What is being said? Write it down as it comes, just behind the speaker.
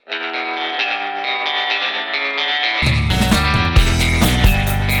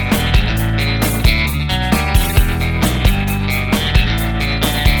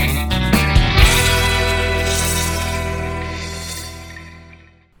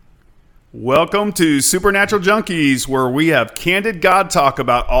Welcome to Supernatural Junkies, where we have candid God talk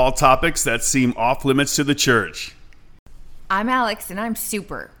about all topics that seem off limits to the church. I'm Alex, and I'm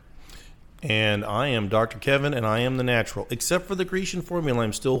super. And I am Dr. Kevin, and I am the natural. Except for the Grecian formula,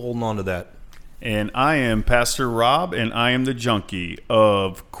 I'm still holding on to that. And I am Pastor Rob, and I am the junkie,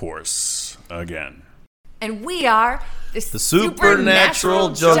 of course, again. And we are the Supernatural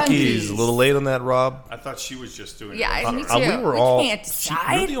Junkies. A little late on that, Rob. I thought she was just doing it. Yeah, me too. We can't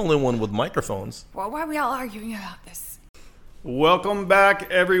decide. You're the only one with microphones. Well, why are we all arguing about this? Welcome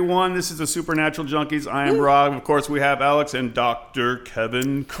back, everyone. This is the Supernatural Junkies. I am Rob. Of course, we have Alex and Dr.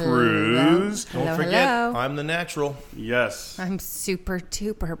 Kevin Cruz. Don't forget, I'm the natural. Yes. I'm super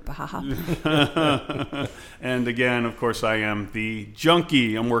duper Bob. And again, of course, I am the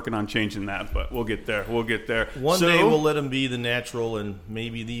junkie. I'm working on changing that, but we'll get there. One day we'll let him be the natural and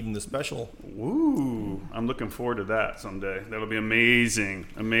maybe even the special. Ooh, I'm looking forward to that someday. That'll be amazing.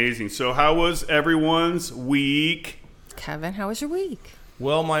 Amazing. So how was everyone's week? Kevin, how was your week?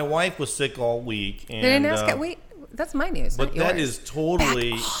 Well, my wife was sick all week. And, they didn't ask it. Wait, that's my news. But not that yours. is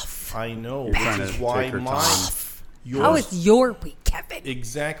totally. Back off. I know. You're Which is why mine. How was your week, Kevin?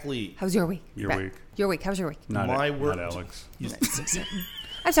 Exactly. How was your week? Your week. Your week. How was your week? Not work. Not Alex.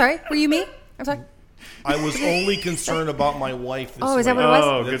 I'm sorry. Were you me? I'm sorry. I was only concerned about my wife this week. Is that what it was?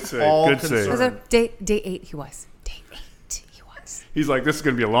 Oh, good That's save. all Good concerned. save. Was it day 8? He was. Day 8. He was. He's like, this is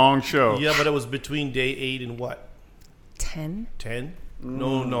going to be a long show. Yeah, but it was between day 8 and what? 10. 10?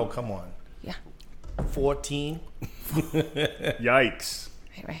 No, come on. Yeah. 14? Yikes.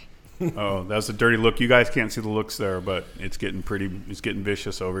 Anyway. Oh, that's a dirty look. You guys can't see the looks there, but it's getting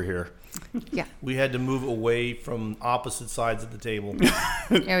vicious over here. Yeah. We had to move away from opposite sides of the table. Yeah,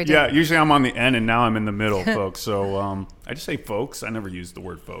 we did. Yeah, usually I'm on the end, and now I'm in the middle, folks. So I just say folks. I never use the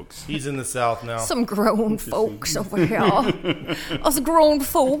word folks. He's in the South now. Some grown folks over here. Us grown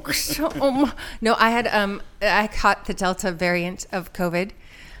folks. No, I caught the Delta variant of COVID,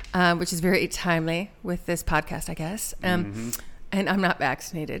 which is very timely with this podcast, I guess. And I'm not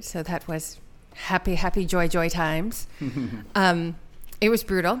vaccinated, so that was happy, joy times. It was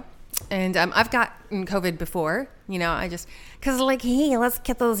brutal. And I've gotten COVID before, because hey, let's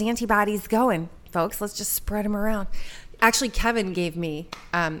get those antibodies going, folks. Let's just spread them around. Actually, Kevin gave me,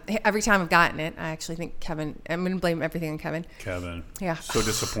 every time I've gotten it, I actually think Kevin, I'm going to blame everything on Kevin. Kevin. Yeah. So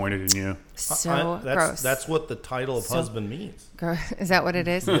disappointed in you. So gross. That's what the title of husband means. Is that what it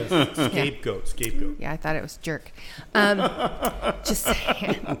is? Yes. Scapegoat. Yeah, I thought it was jerk. Just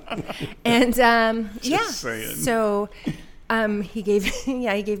saying. And saying. So he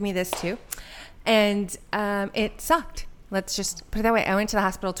gave me this too, and it sucked. Let's just put it that way. I went to the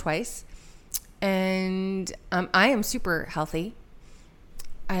hospital twice, and I am super healthy,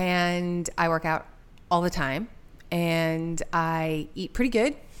 and I work out all the time, and I eat pretty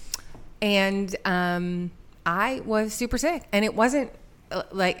good, and I was super sick, and it wasn't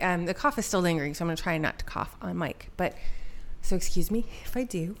like the cough is still lingering, so I'm going to try not to cough on mic, but so excuse me if I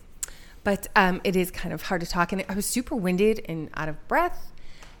do. But it is kind of hard to talk, and I was super winded and out of breath,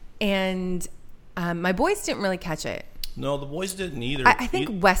 and my boys didn't really catch it. No, the boys didn't either. I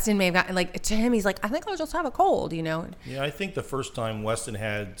think Weston may have gotten, to him, he's like, I think I'll just have a cold, Yeah, I think the first time Weston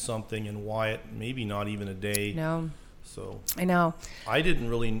had something, and Wyatt, maybe not even a day. No. So I know. I didn't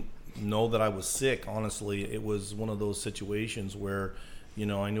really know that I was sick, honestly. It was one of those situations where,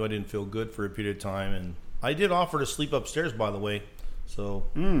 I knew I didn't feel good for a period of time, and I did offer to sleep upstairs, by the way. So...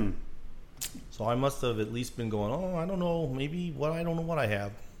 So I must have at least been going, I don't know, I don't know what I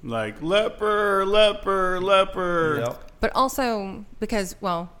have. Like, leper. Yep. But also because,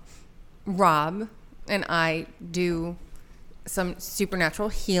 Rob and I do some supernatural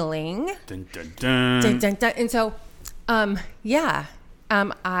healing. Dun, dun, dun. Dun, dun, dun. And so,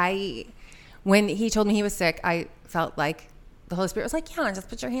 when he told me he was sick, I felt like the Holy Spirit was like, yeah, just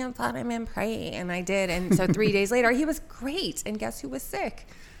put your hands on him and pray. And I did. And so 3 days later, he was great. And guess who was sick?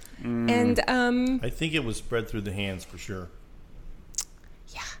 And I think it was spread through the hands for sure.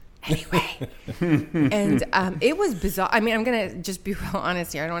 Yeah. Anyway, and it was bizarre. I mean, I'm gonna just be real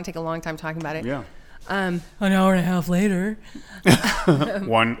honest here. I don't want to take a long time talking about it. Yeah. An hour and a half later.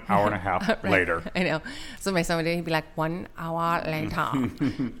 1 hour and a half Right. later. I know. So my son would he'd be like 1 hour later,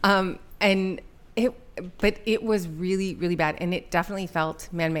 but it was really, really bad, and it definitely felt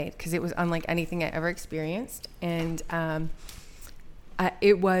man-made because it was unlike anything I ever experienced, and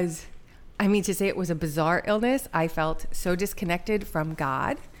it was, to say it was a bizarre illness. I felt so disconnected from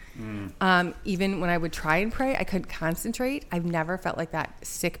God. Even when I would try and pray, I couldn't concentrate. I've never felt like that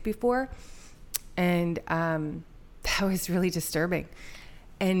sick before. And that was really disturbing.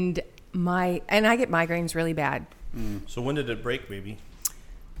 And I get migraines really bad. So when did it break, baby?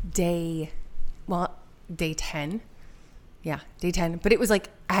 day 10. Yeah, day 10. But it was like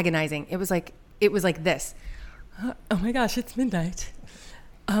agonizing. It was like this. Oh my gosh, it's midnight.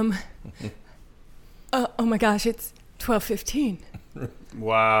 Oh my gosh, it's 12:15.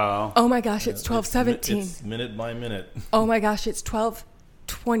 Wow. Oh my gosh, it's 12:17. It's minute by minute. Oh my gosh, it's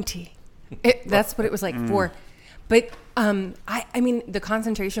 12:20. That's what it was like for. But I mean, the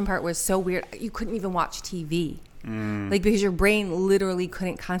concentration part was so weird. You couldn't even watch TV. Like, because your brain literally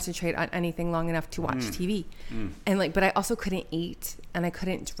couldn't concentrate on anything long enough to watch TV. And like, but I also couldn't eat and I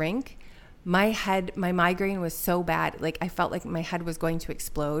couldn't drink. My migraine was so bad. Like, I felt like my head was going to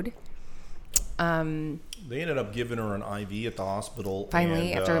explode. They ended up giving her an IV at the hospital.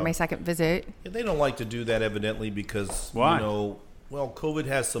 Finally, and, after my second visit. They don't like to do that, evidently, because, Why? COVID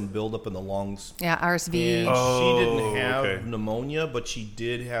has some buildup in the lungs. Yeah, RSV. And she didn't have pneumonia, but she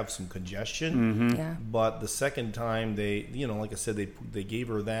did have some congestion. Yeah. But the second time they, like I said, they gave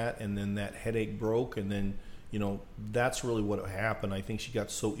her that, and then that headache broke, and then, that's really what happened. I think she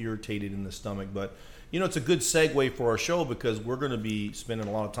got so irritated in the stomach. But, it's a good segue for our show, because we're going to be spending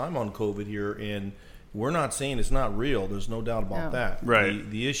a lot of time on COVID here, and we're not saying it's not real. There's no doubt about that. Right.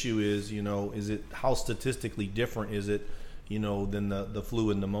 The issue is, is it, how statistically different is it, than the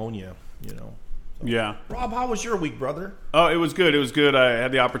flu and pneumonia, So. Yeah. Rob, how was your week, brother? Oh, it was good. It was good. I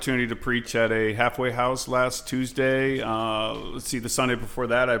had the opportunity to preach at a halfway house last Tuesday. The Sunday before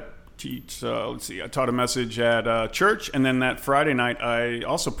that, I taught a message at church, and then that Friday night I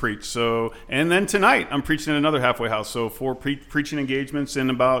also preached. And then tonight I'm preaching at another halfway house. So 4 preaching engagements in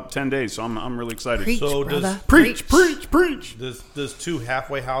about 10 days. So I'm really excited. Preach, so brother. Preach. Does 2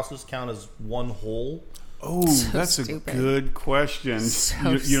 halfway houses count as one whole? Oh, So that's stupid. a good question.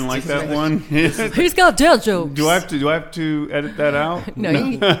 So You don't like that stupid. one? Who's got dad jokes? Do I have to edit that out? No,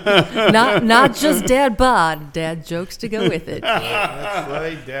 not just dad bod, dad jokes to go with it. That's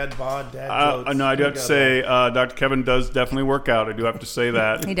right, dad bod, dad jokes. No, I do have to say, Dr. Kevin does definitely work out. I do have to say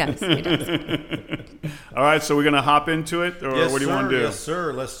that. He does. All right, so we're going to hop into it, or Yes, what do you sir. want to do? Yes,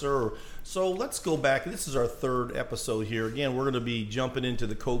 sir. Yes, sir. So let's go back. This is our 3rd episode here. Again, we're going to be jumping into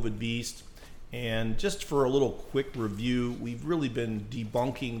the COVID beast. And just for a little quick review, we've really been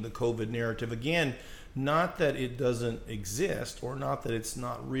debunking the COVID narrative. Again, not that it doesn't exist or not that it's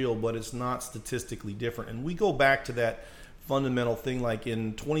not real, but it's not statistically different. And we go back to that fundamental thing, like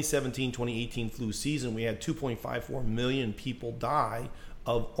in 2017, 2018 flu season, we had 2.54 million people die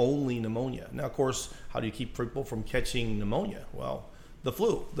of only pneumonia. Now, of course, how do you keep people from catching pneumonia? Well, the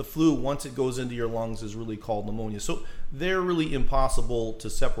flu, once it goes into your lungs, is really called pneumonia. So they're really impossible to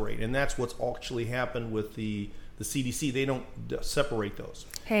separate. And that's what's actually happened with the CDC. They don't separate those.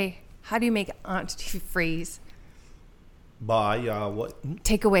 Hey, how do you make antifreeze? By what?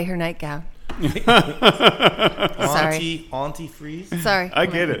 Take away her nightgown. Antifreeze? Sorry. I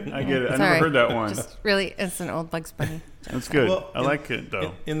get it. I never Sorry. heard that one. Just really, it's an old Bugs Bunny. That's good. Well, I like it,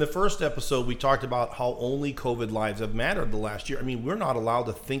 though. In the first episode, we talked about how only COVID lives have mattered the last year. I mean, we're not allowed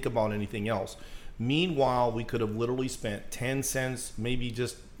to think about anything else. Meanwhile, we could have literally spent 10 cents, maybe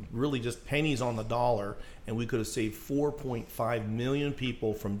just pennies on the dollar, and we could have saved 4.5 million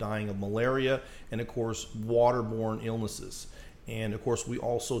people from dying of malaria and, of course, waterborne illnesses. And, of course, we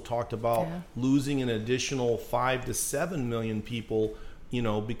also talked about losing an additional 5 to 7 million people,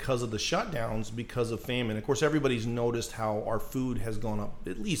 because of the shutdowns, because of famine. Of course, everybody's noticed how our food has gone up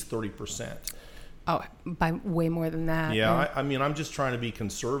at least 30%. Oh, by way more than that. Yeah, I mean, I'm just trying to be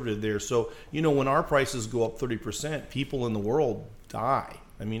conservative there. So, when our prices go up 30%, people in the world die.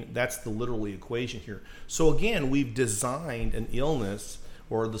 I mean, that's the literally equation here. So again, we've designed an illness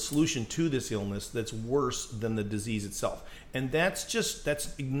or the solution to this illness that's worse than the disease itself. And that's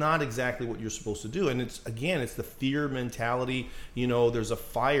not exactly what you're supposed to do. And it's the fear mentality. There's a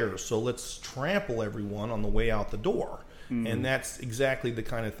fire, so let's trample everyone on the way out the door. Mm-hmm. And that's exactly the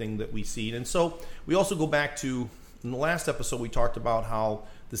kind of thing that we see. And so we also go back to, in the last episode, we talked about how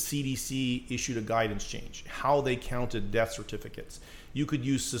the CDC issued a guidance change, how they counted death certificates. You could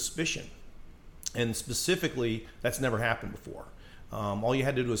use suspicion. And specifically, that's never happened before. All you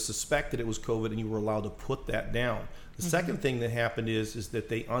had to do was suspect that it was COVID, and you were allowed to put that down. The second thing that happened is that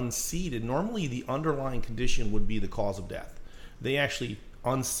they unseated. Normally, the underlying condition would be the cause of death. They actually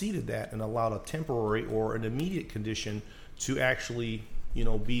unseated that and allowed a temporary or an immediate condition to actually,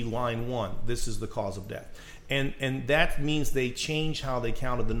 be line 1. This is the cause of death. And that means they changed how they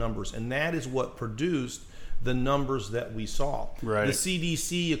counted the numbers. And that is what produced the numbers that we saw. Right. The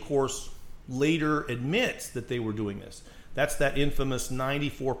CDC, of course, later admits that they were doing this. That's that infamous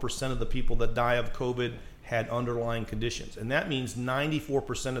 94% of the people that die of COVID had underlying conditions. And that means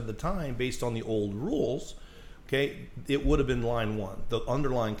 94% of the time, based on the old rules, okay, it would have been line one, the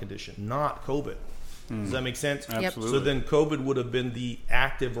underlying condition, not COVID. Does that make sense? Absolutely. So then COVID would have been the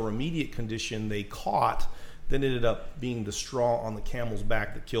active or immediate condition they caught, then ended up being the straw on the camel's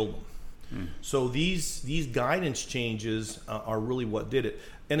back that killed them. So these guidance changes are really what did it.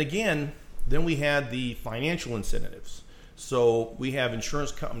 And again, then we had the financial incentives. So we have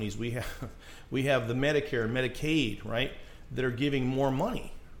insurance companies, we have the Medicare and Medicaid, right, that are giving more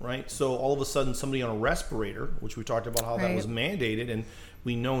money, right? So all of a sudden somebody on a respirator, which we talked about how that was mandated, and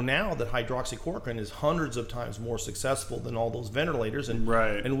we know now that hydroxychloroquine is hundreds of times more successful than all those ventilators, and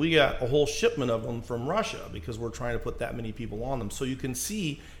and we got a whole shipment of them from Russia because we're trying to put that many people on them. So you can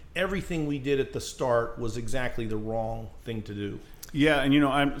see everything we did at the start was exactly the wrong thing to do. Yeah, and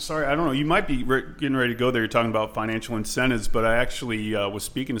I'm sorry, I don't know, you might be getting ready to go there, you're talking about financial incentives, but I actually was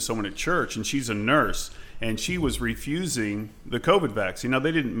speaking to someone at church, and she's a nurse, and she was refusing the COVID vaccine. Now,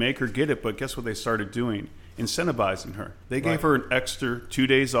 they didn't make her get it, but guess what they started doing? Incentivizing her. They gave her an extra 2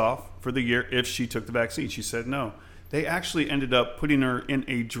 days off for the year if she took the vaccine. She said no. They actually ended up putting her in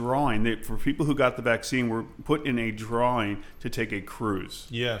a drawing. For people who got the vaccine, were put in a drawing to take a cruise.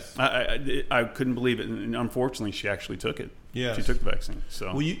 Yes. I couldn't believe it, and unfortunately, she actually took it. Yes. She took the vaccine.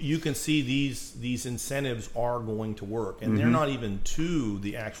 So well, you can see these incentives are going to work, and they're not even to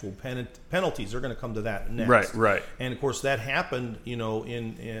the actual penalties. They're going to come to that next. Right. And of course, that happened,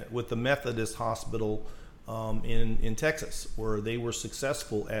 in with the Methodist Hospital in Texas, where they were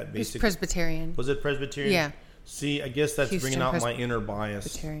successful at basically Presbyterian. Was it Presbyterian? Yeah. See, I guess that's Houston bringing out my inner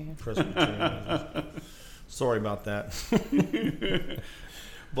bias. Presbyterian. Sorry about that.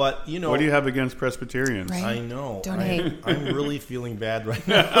 But what do you have against Presbyterians? Right. I know. Don't hate. I'm really feeling bad right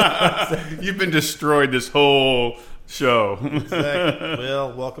now. You've been destroyed this whole show. Exactly.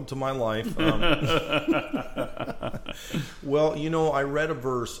 Well, welcome to my life. Well, I read a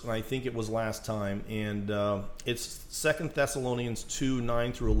verse, and I think it was last time, and it's 2 Thessalonians 2,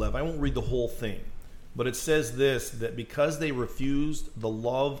 9 through 11. I won't read the whole thing, but it says this, that because they refused the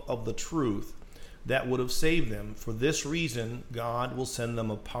love of the truth that would have saved them, for this reason God will send them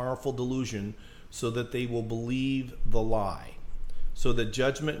a powerful delusion so that they will believe the lie, so that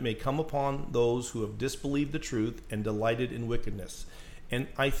judgment may come upon those who have disbelieved the truth and delighted in wickedness. And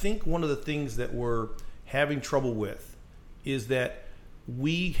I think one of the things that we're having trouble with is that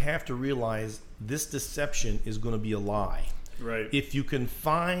we have to realize this deception is going to be a lie. Right. If you can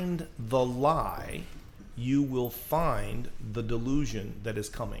find the lie, you will find the delusion that is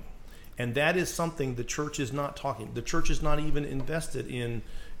coming. And that is something the church is not talking. The church is not even invested in,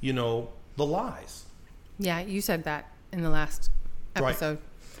 the lies. Yeah, you said that in the last episode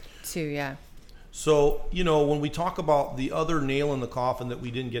too, yeah. So, when we talk about the other nail in the coffin that we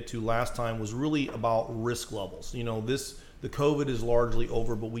didn't get to last time was really about risk levels. The COVID is largely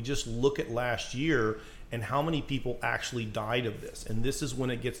over, but we just look at last year and how many people actually died of this. And this is when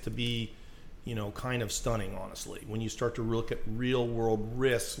it gets to be kind of stunning, honestly. When you start to look at real world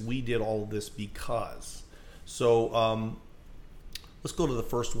risks, we did all of this because. So let's go to the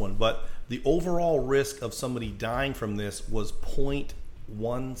first one. But the overall risk of somebody dying from this was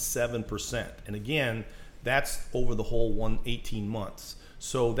 0.17%. And again, that's over the whole 18 months.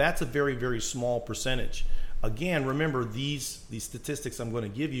 So that's a very, very small percentage. Again, remember, these statistics I'm going to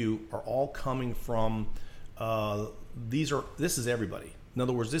give you are all coming from, this is everybody. In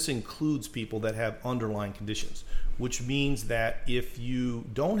other words, this includes people that have underlying conditions, which means that if you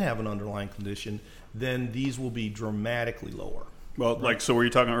don't have an underlying condition, then these will be dramatically lower. Well, right? So were you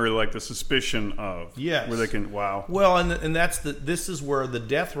talking earlier, like the suspicion of? Yes. Where they can, wow. Well, and this is where the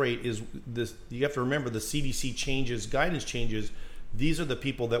death rate is. This, you have to remember, the CDC guidance changes. These are the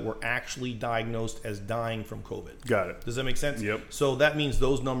people that were actually diagnosed as dying from COVID. Got it. Does that make sense? Yep. So that means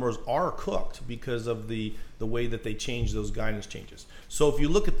those numbers are cooked because of the way that they change those guidance changes. So if you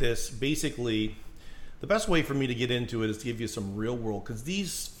look at this, basically, the best way for me to get into it is to give you some real world, because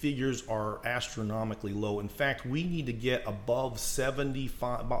these figures are astronomically low. In fact, we need to get above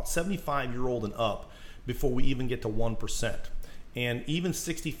 75, about 75-year-old and up before we even get to 1%. And even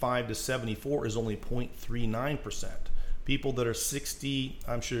 65 to 74 is only 0.39%. People that are 50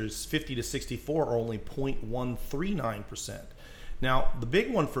 to 64 are only 0.139%. Now, the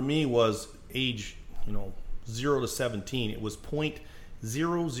big one for me was age, 0 to 17. It was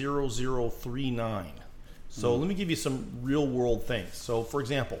 0.00039. So let me give you some real world things. So, for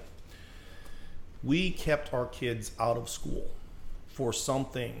example, we kept our kids out of school for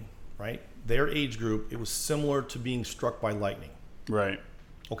something, right? Their age group, it was similar to being struck by lightning. Right.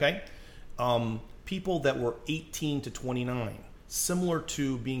 Okay? People that were 18 to 29, similar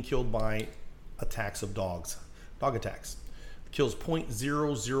to being killed by attacks of dogs, dog attacks. It kills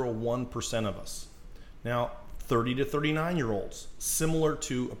 0.001% of us. Now, 30 to 39-year-olds, similar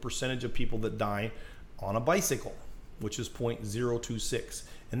to a percentage of people that die on a bicycle, which is 0.026.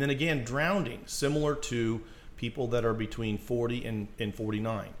 And then again, drowning, similar to people that are between 40 and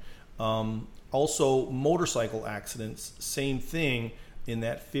 49. Also, motorcycle accidents, same thing in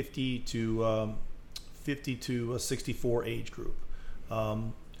that 50 to 64 age group.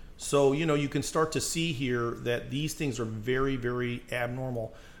 So, you can start to see here that these things are very, very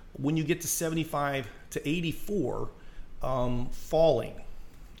abnormal. When you get to 75 to 84, falling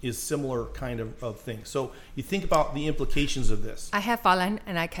is similar kind of thing. So you think about the implications of this. I have fallen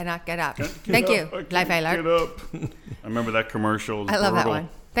and I cannot get up. Thank you, Life Alert. Get up. I remember that commercial. I love that one.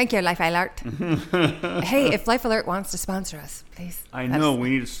 Thank you, Life Alert. Hey, if Life Alert wants to sponsor us, please. I know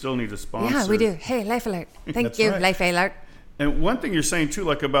we still need a sponsor. Yeah, we do. Hey, Life Alert. Thank you, right. Life Alert. And one thing you're saying too,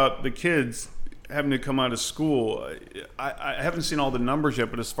 like about the kids having to come out of school, I haven't seen all the numbers yet,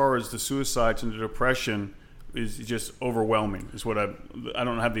 but as far as the suicides and the depression is just overwhelming. Is what I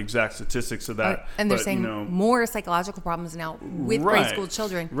don't have the exact statistics of that. And they're saying more psychological problems now with grade school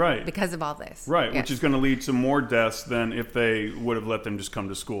children because of all this. Right, yes. Which is going to lead to more deaths than if they would have let them just come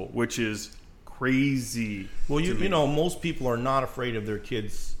to school, which is crazy. Well, you know, most people are not afraid of their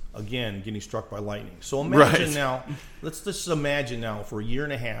kids, again, getting struck by lightning. So imagine now, let's just imagine now for a year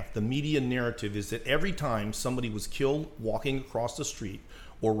and a half, the media narrative is that every time somebody was killed walking across the street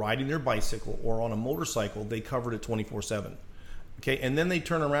or riding their bicycle or on a motorcycle, they covered it 24/7. Okay, and then they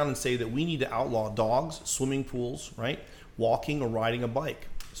turn around and say that we need to outlaw dogs, swimming pools, right, walking or riding a bike,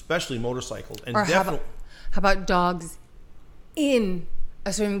 especially motorcycles. And or how about dogs in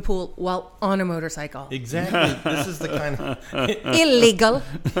a swimming pool while on a motorcycle? Exactly. This is the kind of illegal.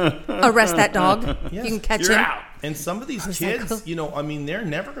 Arrest that dog. Yes. You can catch You're him. out. And some of these Motorcycle. kids, you know, I mean, they're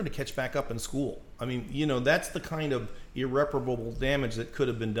never going to catch back up in school. I mean, you know, that's the kind of irreparable damage that could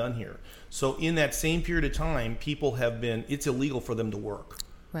have been done here. So in that same period of time, people have been, it's illegal for them to work.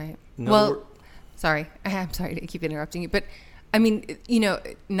 Right. No, sorry. I'm sorry to keep interrupting you, but I mean, you know,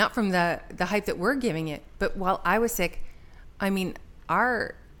 not from the hype that we're giving it, but while I was sick, I mean,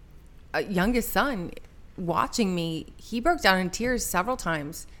 our youngest son watching me, he broke down in tears several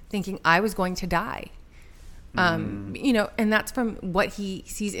times thinking I was going to die. You know, and that's from what he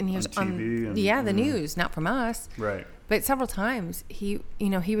sees in his on TV the news, not from us. Right. But several times he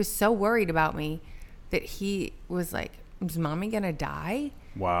was so worried about me that he was like, is mommy going to die?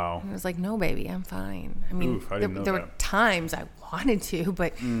 Wow. And I was like, no, baby, I'm fine. I mean, I didn't know there were that. times I wanted to,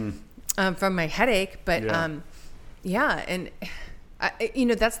 but from my headache, but and you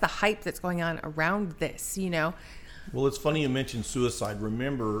know, that's the hype that's going on around this, you know. Well, it's funny you mentioned suicide.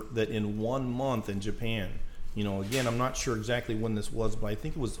 Remember that in 1 month in Japan, you know, again, I'm not sure exactly when this was, but I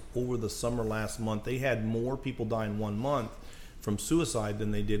think it was over the summer last month. They had more people die in 1 month from suicide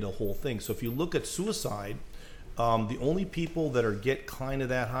than they did a whole thing. So if you look at suicide, the only people that get kind of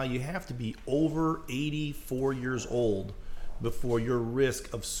that high, you have to be over 84 years old before your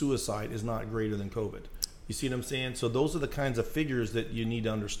risk of suicide is not greater than COVID. You see what I'm saying? So those are the kinds of figures that you need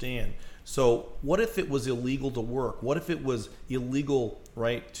to understand. So what if it was illegal to work? What if it was illegal,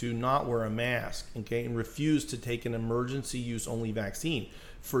 right, to not wear a mask, okay, and refuse to take an emergency use only vaccine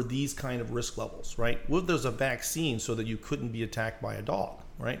for these kind of risk levels, right? What if there's a vaccine so that you couldn't be attacked by a dog,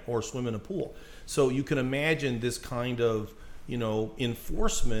 right, or swim in a pool? So you can imagine this kind of, you know,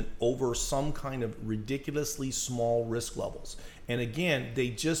 enforcement over some kind of ridiculously small risk levels. And again, they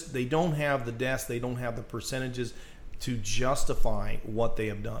don't have the deaths, they don't have the percentages to justify what they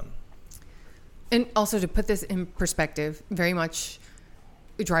have done. And also to put this in perspective, very much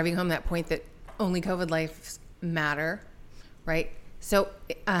driving home that point that only COVID lives matter, right? So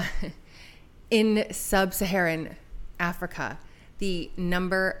in sub-Saharan Africa, the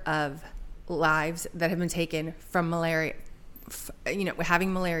number of lives that have been taken from malaria, you know,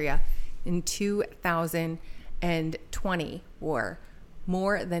 having malaria in 2020 were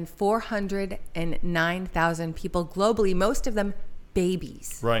more than 409,000 people globally, most of them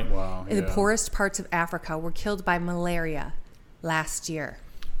babies. Right. Wow. In the poorest parts of Africa were killed by malaria last year.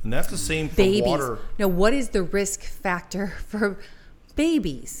 And that's the same for Babies. water. Now, what is the risk factor for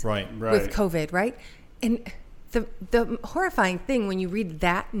babies Right. with COVID, right? And the horrifying thing when you read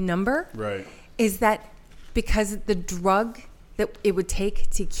that number is that because the drug that it would take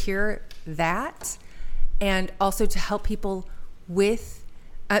to cure that and also to help people with,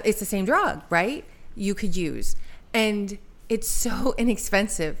 it's the same drug, right? You could use. And it's so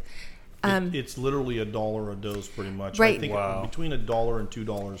inexpensive. It's literally $1 a dose, pretty much. Right. I think Wow. between $1 and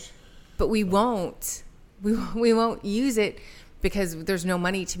 $2. But we won't use it because there's no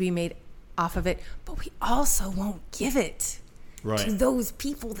money to be made off of it. But we also won't give it. to those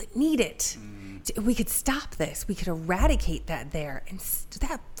people that need it. We could stop this. We could eradicate that there. And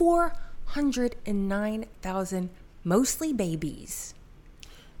that 409,000, mostly babies.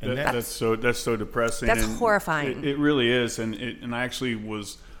 And that's so depressing. That's and horrifying. It really is. And I actually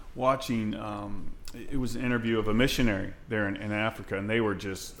was watching. It was an interview of a missionary there in Africa, and they were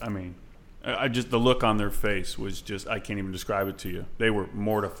just. I mean, the look on their face was just. I can't even describe it to you. They were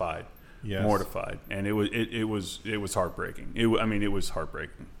mortified. Yes. Mortified, and it was heartbreaking. It was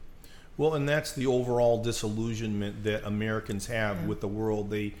heartbreaking. Well, and that's the overall disillusionment that Americans have with the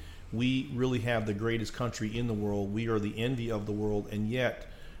world. We really have the greatest country in the world. We are the envy of the world, and yet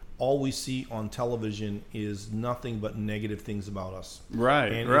all we see on television is nothing but negative things about us.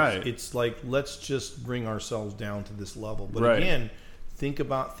 Right, and right. It's like, let's just bring ourselves down to this level. But right. Again,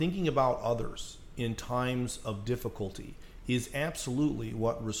 thinking about others in times of difficulty is absolutely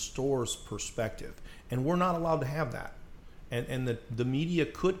what restores perspective. And we're not allowed to have that. And the media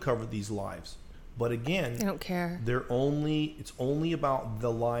could cover these lives. But again, they don't care. It's only about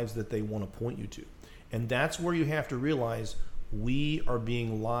the lives that they want to point you to. And that's where you have to realize we are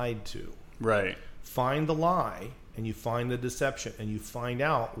being lied to. Right. Find the lie, and you find the deception, and you find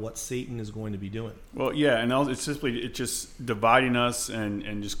out what Satan is going to be doing. Well, yeah, and it's just dividing us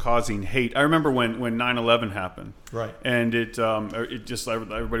and just causing hate. I remember when 9/11 happened, right? And it just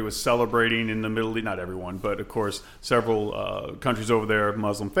everybody was celebrating in the Middle East. Not everyone, but of course several countries over there,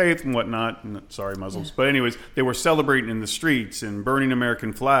 Muslim faith and whatnot. Sorry, Muslims, yeah. But anyways, they were celebrating in the streets and burning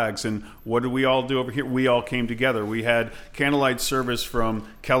American flags. And what did we all do over here? We all came together. We had candlelight service from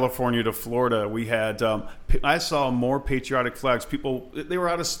California to Florida. We had I saw more patriotic flags. People, they were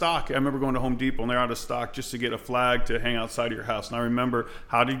out of stock. I remember going to Home Depot and they're out of stock just to get a flag to hang outside of your house. And I remember,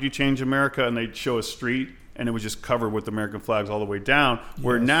 how did you change America? And they'd show a street and it was just covered with American flags all the way down. Yes.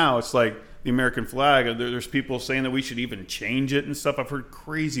 Where now it's like the American flag, there's people saying that we should even change it and stuff. I've heard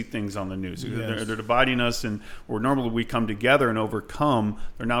crazy things on the news. Yes. They're dividing us, and where normally we come together and overcome,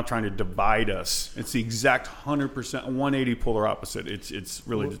 they're now trying to divide us. It's the exact 100%, 180 polar opposite. It's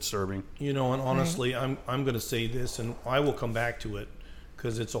really disturbing. And honestly, I'm going to say this, and I will come back to it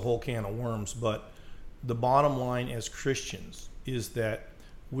because it's a whole can of worms, but the bottom line as Christians is that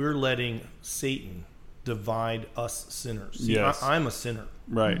we're letting Satan divide us sinners. See, yes. I'm a sinner.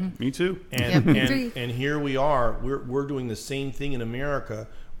 Right. Mm-hmm. Me too. And here we are. We're doing the same thing in America,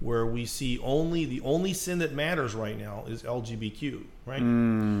 where we see the only sin that matters right now is LGBTQ,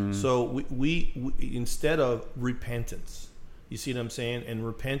 right? So we instead of repentance, you see what I'm saying, and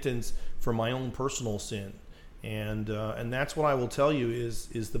repentance for my own personal sin, and that's what I will tell you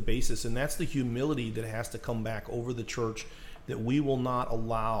is the basis, and that's the humility that has to come back over the church, that we will not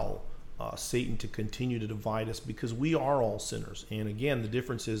allow Satan to continue to divide us, because we are all sinners. And again, the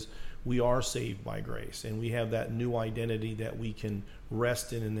difference is we are saved by grace, and we have that new identity that we can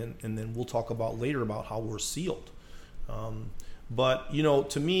rest in, and then we'll talk about later about how we're sealed. But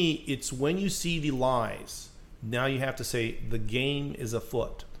to me, it's when you see the lies, now you have to say the game is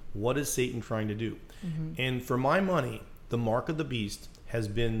afoot. What is Satan trying to do? Mm-hmm. And for my money, the mark of the beast has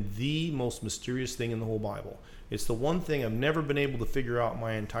been the most mysterious thing in the whole Bible. It's the one thing I've never been able to figure out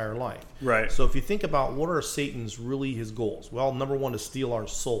my entire life. Right. So if you think about what are his goals? Well, number one, to steal our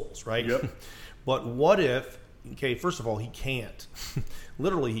souls, right? Yep. But what if, first of all, he can't.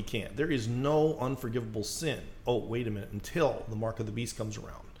 Literally, he can't. There is no unforgivable sin. Oh, wait a minute, until the mark of the beast comes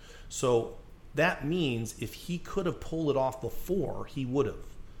around. So that means if he could have pulled it off before, he would have,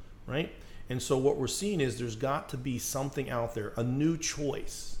 right? And so what we're seeing is there's got to be something out there, a new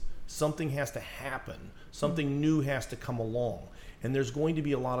choice. Something has to happen. Something new has to come along. And there's going to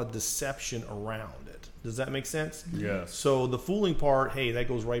be a lot of deception around it. Does that make sense? Yes. So the fooling part, that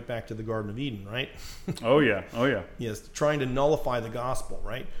goes right back to the Garden of Eden, right? Oh, yeah. Oh, yeah. Yes, trying to nullify the gospel,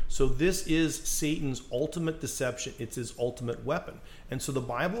 right? So this is Satan's ultimate deception. It's his ultimate weapon. And so the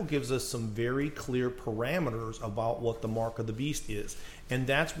Bible gives us some very clear parameters about what the mark of the beast is. And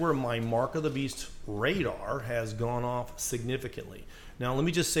that's where my mark of the beast radar has gone off significantly. Now, let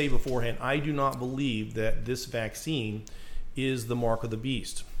me just say beforehand, I do not believe that this vaccine is the mark of the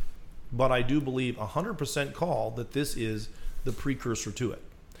beast. But I do believe 100% call that this is the precursor to it.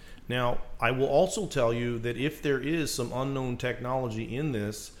 Now, I will also tell you that if there is some unknown technology in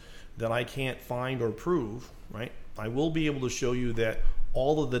this that I can't find or prove, right, I will be able to show you that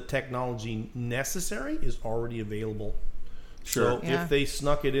all of the technology necessary is already available. Sure. So if they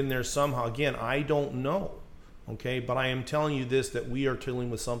snuck it in there somehow, again, I don't know. Okay, but I am telling you this, that we are dealing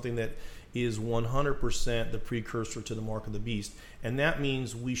with something that is 100% the precursor to the mark of the beast. And that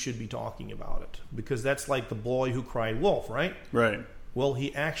means we should be talking about it, because that's like the boy who cried wolf, right? Right. Well,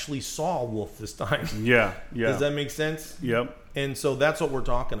 he actually saw a wolf this time. Yeah. Does that make sense? Yep. And so that's what we're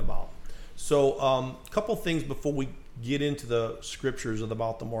talking about. So a couple things before we get into the scriptures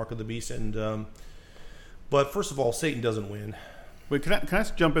about the mark of the beast. But first of all, Satan doesn't win. Wait, can I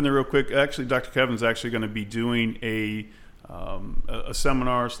jump in there real quick? Actually, Dr. Kevin's actually going to be doing a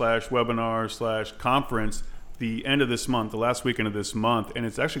seminar / webinar / conference the end of this month, the last weekend of this month, and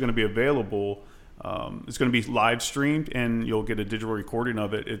it's actually going to be available. It's going to be live streamed, and you'll get a digital recording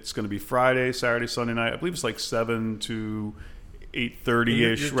of it. It's going to be Friday, Saturday, Sunday night. I believe it's like 7 to 8:30-ish, right around there.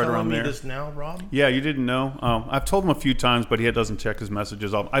 You're telling me this now, Rob? Yeah, you didn't know? I've told him a few times, but he doesn't check his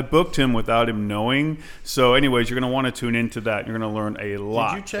messages off. I booked him without him knowing. So anyways, you're going to want to tune into that. You're going to learn a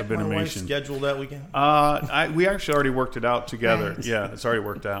lot of Did you check information. my wife's schedule that weekend? We actually already worked it out together. Right. Yeah, it's already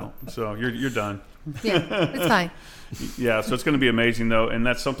worked out. So you're done. Yeah, it's fine. Yeah, so it's going to be amazing, though, and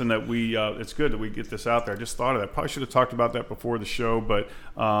that's something that it's good that we get this out there. I just thought of that. Probably should have talked about that before the show, but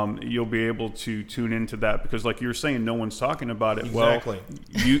you'll be able to tune into that because, like you were saying, no one's talking about it. Exactly.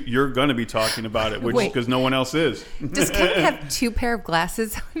 Well, you're going to be talking about it, which because no one else is. Does Kevin have 2 pair of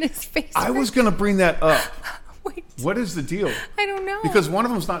glasses on his face? I was going to bring that up. Wait. What is the deal? I don't know. Because one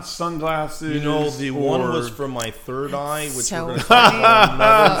of them's not sunglasses. You know, the one was from my third eye, which so we're going to talk about in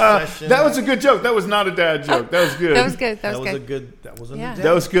another session. That was a good joke. That was not a dad joke. That was good. That was good. That was a good. That wasn't Yeah. a dad.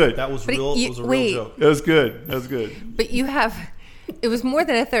 That was good. That was But real. you- It was a wait. real joke. That was good. That was good. But you have, it was more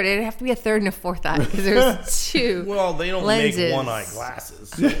than a third. It'd have to be a third and a fourth eye because there's 2 Well, they don't lenses. make one eye glasses.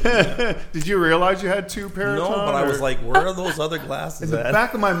 So, yeah. Did you realize you had 2 pairs? No, but I was like, where are those other glasses in the at?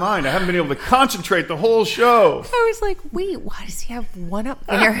 back of my mind, I haven't been able to concentrate the whole show. I was like, wait, why does he have one up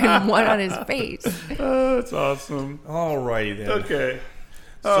there and one on his face? Oh, that's awesome. All righty then. Okay.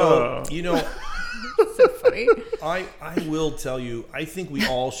 So, you know, So funny. I will tell you, I think we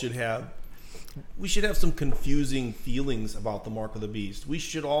all should have some confusing feelings about the mark of the beast. We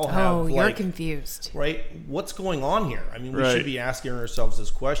should all have Oh, you're confused. right? What's going on here? I mean, we Right. should be asking ourselves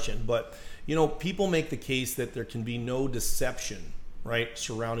this question. But, you know, people make the case that there can be no deception, right,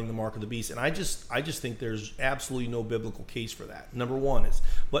 surrounding the mark of the beast. And I just think there's absolutely no biblical case for that. Number one is,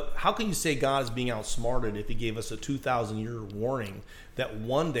 but how can you say God is being outsmarted if he gave us a 2,000-year warning that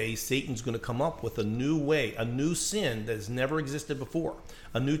one day Satan's going to come up with a new way, a new sin that has never existed before,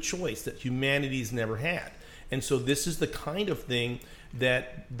 a new choice that humanity's never had. And so this is the kind of thing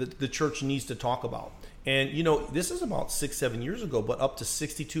that the church needs to talk about. And, you know, this is about 6-7 years ago, but up to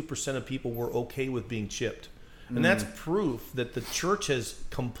 62% of people were okay with being chipped. And that's proof that the church has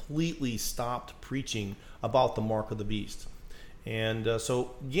completely stopped preaching about the mark of the beast. And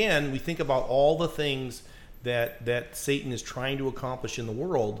so, again, we think about all the things that Satan is trying to accomplish in the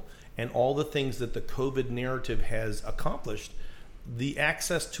world and all the things that the COVID narrative has accomplished. The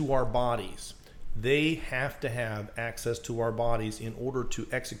access to our bodies. They have to have access to our bodies in order to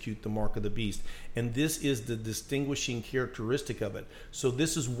execute the mark of the beast. And this is the distinguishing characteristic of it. So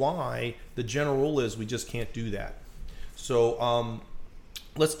this is why the general rule is we just can't do that. So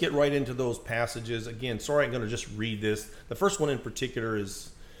let's get right into those passages. Again, sorry, I'm going to just read this. The first one in particular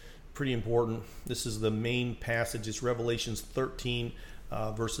is pretty important. This is the main passage. It's Revelations 13,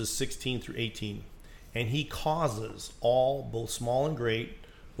 verses 16 through 18. And he causes all, both small and great,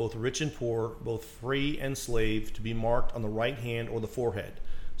 both rich and poor, both free and slave, to be marked on the right hand or the forehead,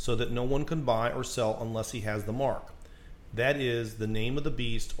 so that no one can buy or sell unless he has the mark. That is the name of the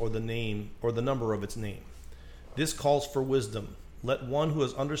beast, or the name or the number of its name. This calls for wisdom. Let one who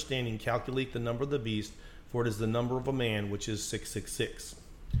has understanding calculate the number of the beast, for it is the number of a man, which is 666.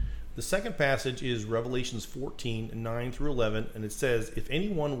 The second passage is Revelations 14, 9 through 11, and it says, if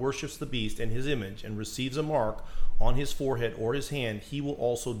anyone worships the beast and his image and receives a mark on his forehead or his hand, he will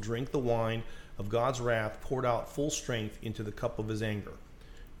also drink the wine of God's wrath poured out full strength into the cup of his anger.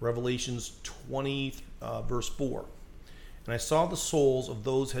 Revelations 20, verse 4. And I saw the souls of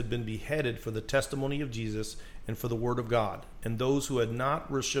those who had been beheaded for the testimony of Jesus and for the word of God, and those who had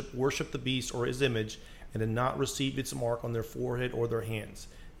not worshipped the beast or his image and had not received its mark on their forehead or their hands.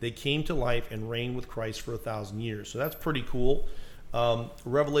 They came to life and reigned with Christ for 1,000 years. So that's pretty cool.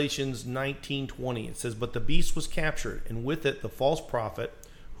 Revelations 19:20, it says, but the beast was captured, and with it the false prophet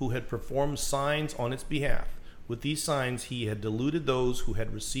who had performed signs on its behalf. With these signs he had deluded those who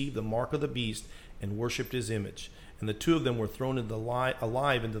had received the mark of the beast and worshipped his image. And the 2 of them were thrown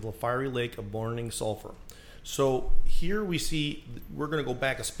alive into the fiery lake of burning sulfur. So here we see, we're going to go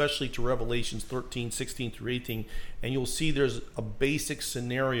back especially to Revelations 13, 16 through 18, and you'll see there's a basic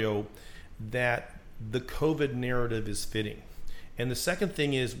scenario that the COVID narrative is fitting. And the second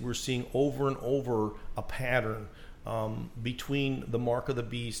thing is we're seeing over and over a pattern between the mark of the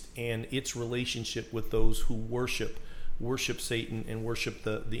beast and its relationship with those who worship worship Satan and worship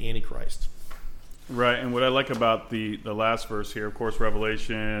the Antichrist. Right, and what I like about the last verse here, of course,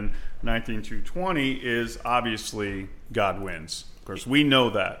 Revelation 19:20, is obviously God wins. Of course, we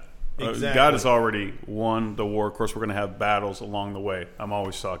know that. Exactly. God has already won the war. Of course, we're going to have battles along the way. I'm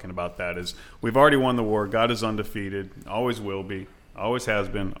always talking about that. Is we've already won the war. God is undefeated. Always will be. Always has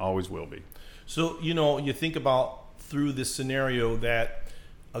been. Always will be. So, you think about through this scenario that,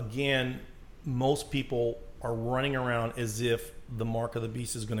 again, most people are running around as if the mark of the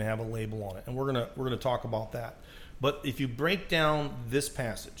beast is going to have a label on it. And we're going to talk about that. But if you break down this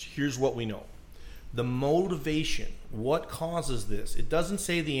passage, here's what we know. The motivation, what causes this? It doesn't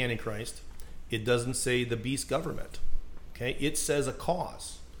say the Antichrist. It doesn't say the beast government. Okay? It says a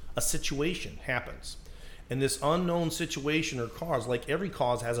cause, a situation happens. And this unknown situation or cause, like every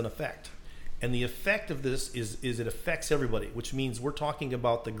cause, has an effect. And the effect of this is it affects everybody, which means we're talking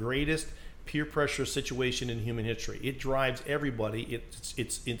about the greatest peer pressure situation in human history. It drives everybody.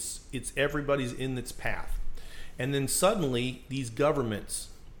 It's everybody's in its path. And then suddenly these governments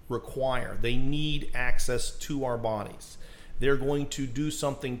they need access to our bodies. They're going to do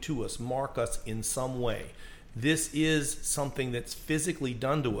something to us, mark us in some way. This is something that's physically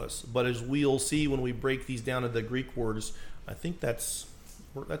done to us, but as we'll see when we break these down to the Greek words, I think that's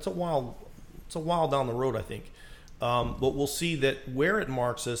a while down the road, I think. But we'll see that where it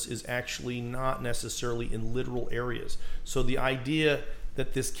marks us is actually not necessarily in literal areas. So the idea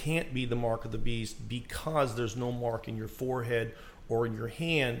that this can't be the mark of the beast because there's no mark in your forehead or in your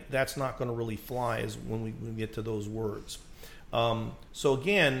hand, that's not going to really fly as when we get to those words. So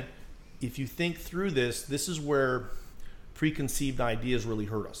again, if you think through this is where preconceived ideas really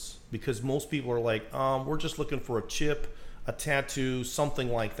hurt us, because most people are like, we're just looking for a chip, a tattoo,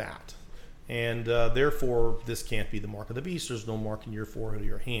 something like that. And therefore, this can't be the mark of the beast. There's no mark in your forehead or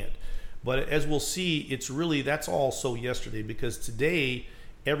your hand. But as we'll see, that's all so yesterday, because today,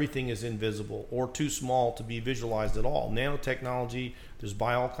 everything is invisible or too small to be visualized at all. Nanotechnology, there's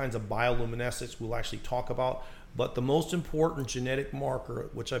all kinds of bioluminescence we'll actually talk about. But the most important genetic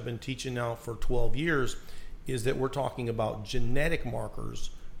marker, which I've been teaching now for 12 years, is that we're talking about genetic markers,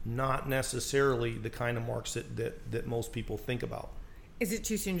 not necessarily the kind of marks that most people think about. Is it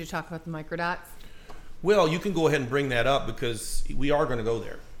too soon to talk about the microdots? Well, you can go ahead and bring that up because we are going to go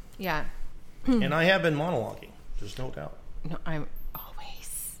there. Yeah. And I have been monologuing. There's no doubt. No, I'm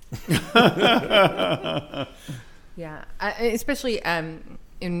always. Yeah. Especially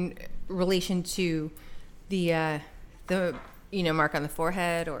in relation to the mark on the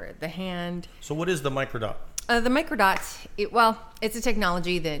forehead or the hand. So what is the microdot? The microdot, it's a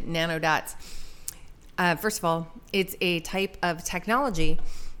technology, the nanodots. First of all, it's a type of technology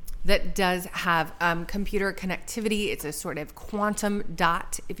that does have computer connectivity. It's a sort of quantum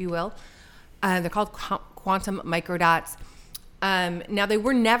dot, if you will. They're called quantum microdots. Now, they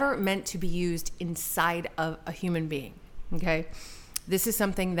were never meant to be used inside of a human being, okay? This is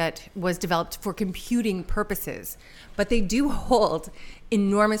something that was developed for computing purposes, but they do hold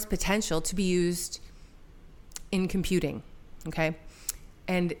enormous potential to be used in computing, okay?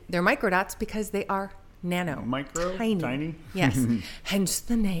 And they're microdots because they are nano. Micro? Tiny? Yes. Hence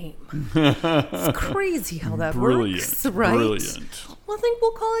the name. It's crazy how that works, right? Brilliant. Well, I think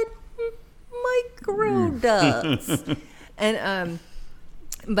we'll call it microdots. And,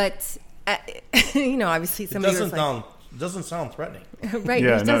 but, obviously somebody doesn't sound threatening. Right.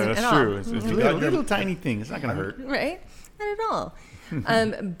 Yeah, it no, doesn't that's at true. all. It's a little tiny thing. It's not going to hurt. Right. Not at all.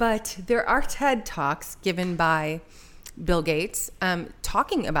 But there are TED Talks given by Bill Gates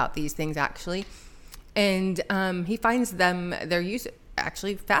talking about these things, actually. And he finds their use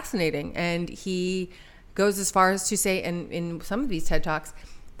actually fascinating. And he goes as far as to say, in some of these TED Talks,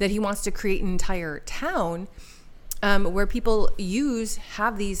 that he wants to create an entire town where people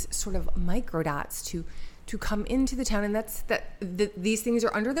have these sort of microdots to come into the town. And these things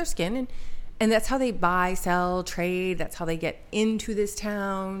are under their skin. And that's how they buy, sell, trade. That's how they get into this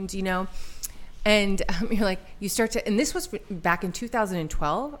town, And you're like, you start to, and this was back in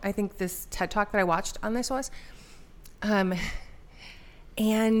 2012, I think this TED Talk that I watched on this was. And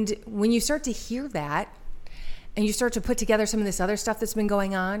when you start to hear that, and you start to put together some of this other stuff that's been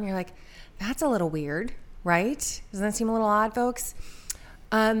going on, you're like, that's a little weird, right? Doesn't that seem a little odd, folks?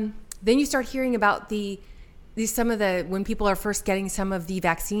 Then you start hearing about when people are first getting some of the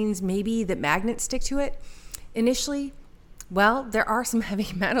vaccines, maybe that magnets stick to it initially. Well, there are some heavy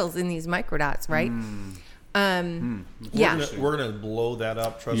metals in these microdots, right? Yeah. We're gonna blow that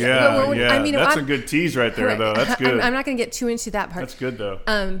up. Trust me. Yeah. That's a good tease right there, though. That's good. I'm not going to get too into that part. That's good, though.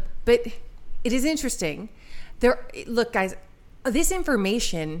 But it is interesting. Look, guys, this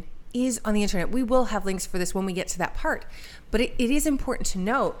information is on the internet. We will have links for this when we get to that part. But it is important to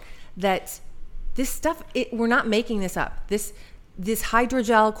note that this stuff, we're not making this up. This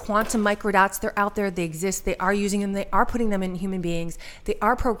hydrogel, quantum microdots, they're out there, they exist, they are using them, they are putting them in human beings, they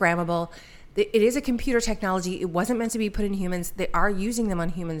are programmable. It is a computer technology. It wasn't meant to be put in humans. They are using them on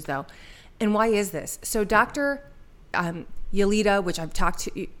humans, though. And why is this? So Dr. Yelida, which I've talked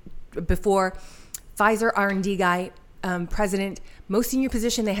to before, Pfizer R&D guy, president, most senior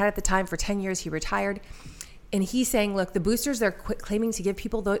position they had at the time for 10 years. He retired. And he's saying, look, the boosters they're claiming to give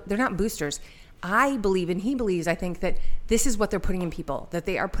people, they're not boosters. I believe, and he believes, I think, that this is what they're putting in people, that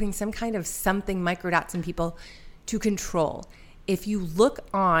they are putting some kind of something, microdots in people to control. If you look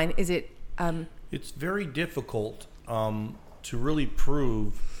on, it's very difficult to really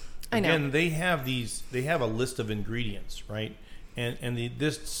prove. Again, they have a list of ingredients, right? And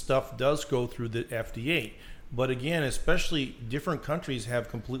this stuff does go through the FDA. But again, especially different countries have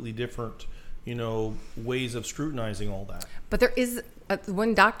completely different, ways of scrutinizing all that. But there is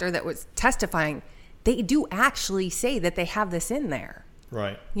one doctor that was testifying. They do actually say that they have this in there.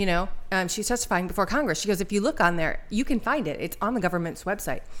 Right. She's testifying before Congress. She goes, if you look on there, you can find it. It's on the government's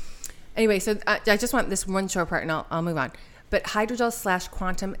website. Anyway, so I just want this one short part, and I'll move on. But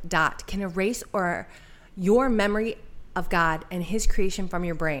hydrogel/quantum dot can erase your memory of God and his creation from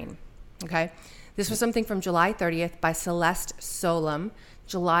your brain. Okay? This was something from July 30th by Celeste Solum,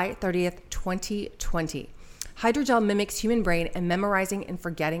 July 30th, 2020. Hydrogel mimics human brain and memorizing and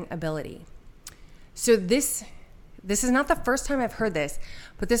forgetting ability. So this is not the first time I've heard this,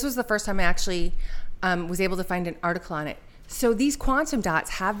 but this was the first time I actually was able to find an article on it. So these quantum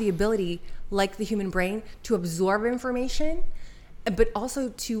dots have the ability, like the human brain, to absorb information, but also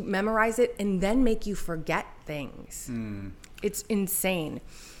to memorize it and then make you forget things. It's insane.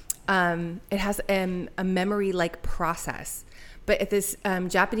 It has a memory-like process. But at this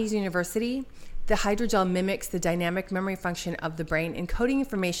Japanese university, the hydrogel mimics the dynamic memory function of the brain, encoding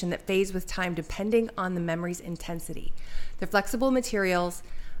information that fades with time depending on the memory's intensity. They're flexible materials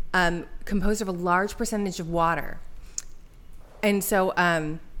composed of a large percentage of water. And so,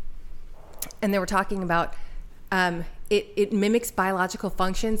 and they were talking about it mimics biological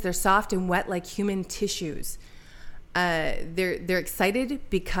functions. They're soft and wet like human tissues. They're excited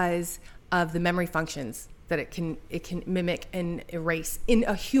because of the memory functions that it can mimic and erase in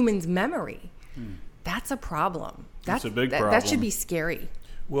a human's memory. That's a problem. That's a big problem. That should be scary.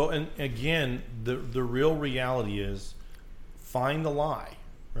 Well, and again, the real reality is find the lie,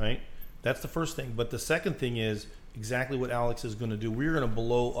 right? That's the first thing. But the second thing is exactly what Alex is going to do. We're going to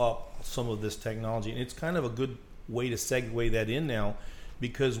blow up some of this technology. And it's kind of a good way to segue that in now,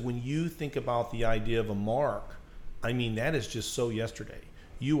 because when you think about the idea of a mark, I mean, that is just so yesterday.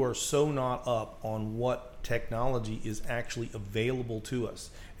 You are so not up on what technology is actually available to us.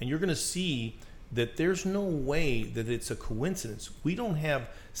 And you're going to see that there's no way that it's a coincidence. We don't have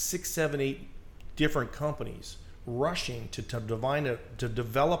 6, 7, 8 different companies rushing to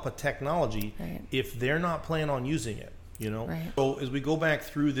develop a technology if they're not planning on using it, Right. So as we go back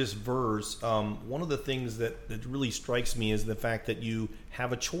through this verse, one of the things that really strikes me is the fact that you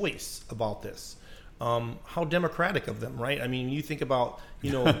have a choice about this. How democratic of them, right? I mean, you think about,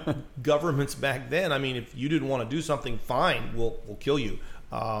 governments back then. I mean, if you didn't want to do something, fine, we'll kill you,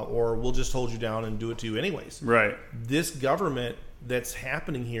 or we'll just hold you down and do it to you anyways. Right. This government that's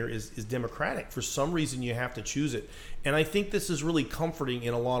happening here is democratic. For some reason, you have to choose it. And I think this is really comforting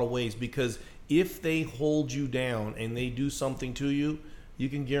in a lot of ways, because if they hold you down and they do something to you, you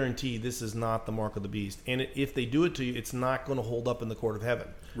can guarantee this is not the mark of the beast. And if they do it to you, it's not going to hold up in the court of heaven.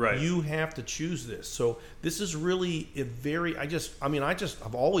 Right. You have to choose this. So this is really a very,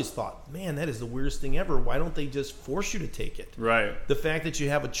 I've always thought, man, that is the weirdest thing ever. Why don't they just force you to take it? Right. The fact that you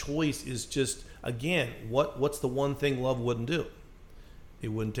have a choice is just, again, what's the one thing love wouldn't do? It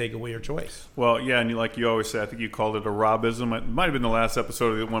wouldn't take away your choice. Well, yeah, and like you always say, I think you called it a Robism. It might have been the last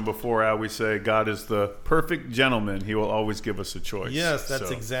episode of the one before. I always say God is the perfect gentleman. He will always give us a choice. Yes, that's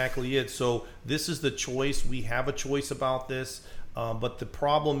exactly it. So this is the choice. We have a choice about this. But the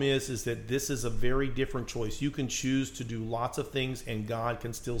problem is that this is a very different choice. You can choose to do lots of things and God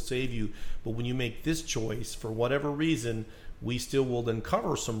can still save you. But when you make this choice, for whatever reason, we still will then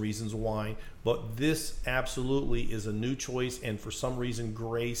cover some reasons why. But this absolutely is a new choice, and for some reason,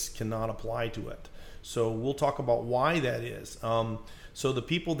 grace cannot apply to it. So we'll talk about why that is. So the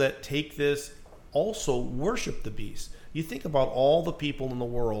people that take this also worship the beast. You think about all the people in the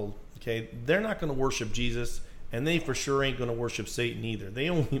world, okay? They're not going to worship Jesus, and they for sure ain't going to worship Satan either.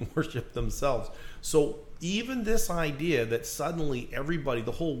 They only worship themselves. So even this idea that suddenly everybody,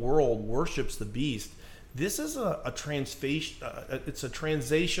 the whole world worships the beast, This is it's a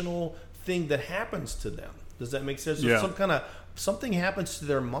transitional thing that happens to them. Does that make sense? Yeah. Something happens to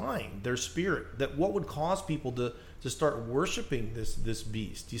their mind, their spirit, that what would cause people to start worshiping this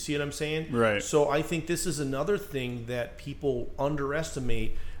beast. Do you see what I'm saying? Right. So I think this is another thing that people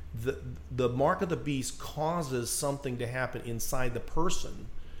underestimate. The mark of the beast causes something to happen inside the person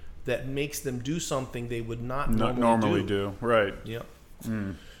that makes them do something they would not normally do. Right. Yeah.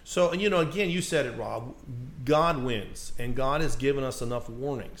 So, again, you said it, Rob. God wins, and God has given us enough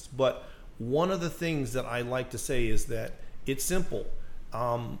warnings. But one of the things that I like to say is that it's simple.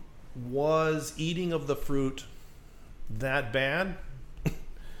 Was eating of the fruit that bad?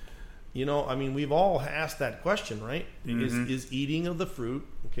 We've all asked that question, right? Is eating of the fruit,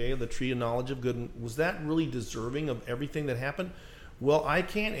 the tree of knowledge of good, was that really deserving of everything that happened? Well, I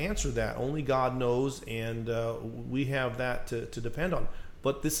can't answer that. Only God knows, and we have that to depend on.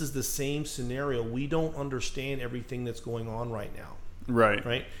 But this is the same scenario. We don't understand everything that's going on right now.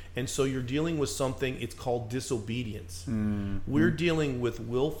 Right. And so you're dealing with something, it's called disobedience. We're dealing with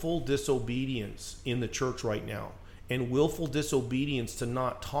willful disobedience in the church right now. And willful disobedience to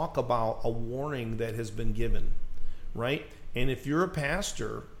not talk about a warning that has been given. Right? And if you're a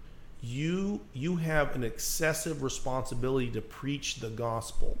pastor, you have an excessive responsibility to preach the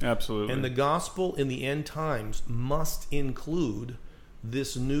gospel. Absolutely. And the gospel in the end times must include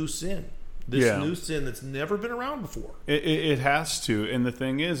this new sin. New sin that's never been around before. It has to. And the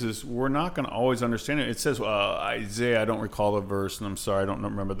thing is we're not going to always understand it. It says, Isaiah, I don't recall the verse, and I'm sorry, I don't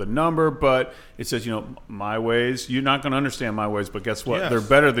remember the number, but it says, my ways, you're not going to understand my ways, but guess what? Yes. They're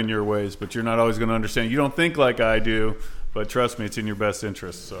better than your ways, but you're not always going to understand. You don't think like I do, but trust me, it's in your best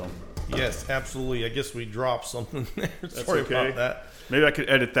interest. So. Yes, absolutely. I guess we dropped something there. Sorry about that. Maybe I could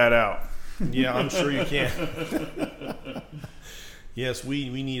edit that out. Yeah, I'm sure you can. Yes, we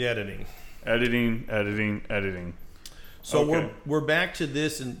need editing. Editing. So we're back to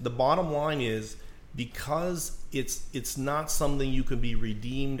this, and the bottom line is, because it's not something you can be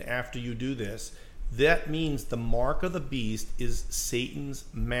redeemed after you do this, that means the mark of the beast is Satan's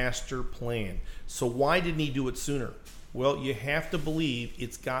master plan. So why didn't he do it sooner? Well, you have to believe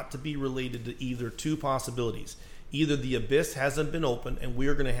it's got to be related to either two possibilities. Either the abyss hasn't been opened, and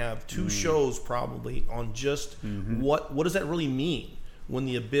we're going to have two shows probably on just what does that really mean when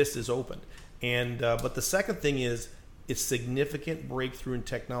the abyss is opened. And but the second thing is, it's significant breakthrough in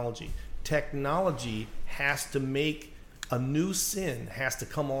technology. Technology has to make a new sin has to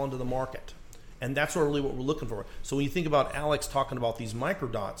come onto the market. And that's really what we're looking for. So when you think about Alex talking about these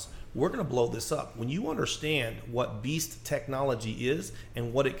microdots, we're going to blow this up. When you understand what beast technology is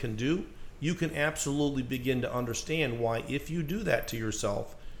and what it can do, you can absolutely begin to understand why, if you do that to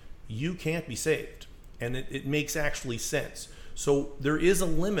yourself, you can't be saved. And it makes actually sense. So there is a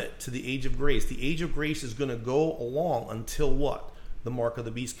limit to the age of grace. The age of grace is going to go along until what? The mark of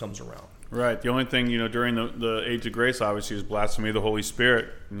the beast comes around. Right. The only thing, during the age of grace, obviously, is blasphemy of the Holy Spirit.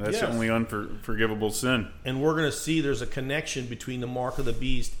 And that's the only unforgivable sin. And we're going to see there's a connection between the mark of the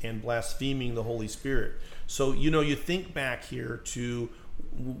beast and blaspheming the Holy Spirit. So, you think back here to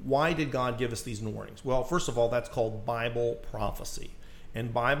why did God give us these warnings? Well, first of all, that's called Bible prophecy.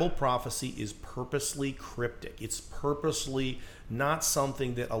 And Bible prophecy is purposely cryptic. It's purposely not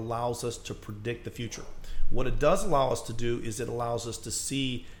something that allows us to predict the future. What it does allow us to do is it allows us to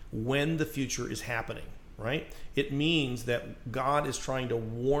see when the future is happening, right? It means that God is trying to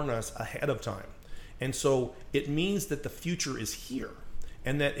warn us ahead of time. And so it means that the future is here.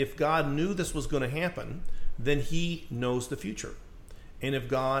 And that if God knew this was going to happen, then he knows the future. And if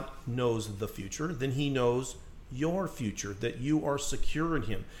God knows the future, then he knows your future, that you are secure in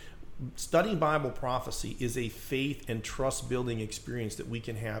him. Studying Bible prophecy is a faith and trust building experience that we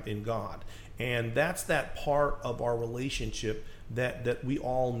can have in God. And that's that part of our relationship that we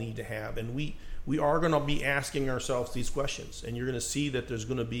all need to have. And we are going to be asking ourselves these questions. And you're going to see that there's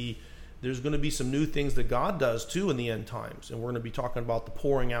going to be some new things that God does too in the end times. And we're going to be talking about the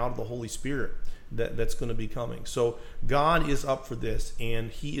pouring out of the Holy Spirit that's going to be coming. So God is up for this, and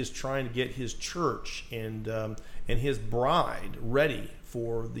he is trying to get his church and his bride ready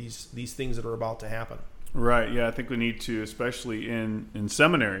for these things that are about to happen. Right. Yeah, I think we need to, especially in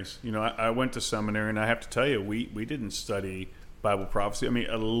seminaries. I went to seminary, and I have to tell you, we didn't study Bible prophecy. I mean,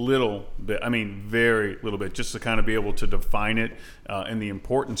 a little bit. I mean, very little bit, just to kind of be able to define it and the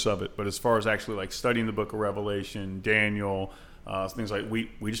importance of it. But as far as actually like studying the book of Revelation, Daniel, things like we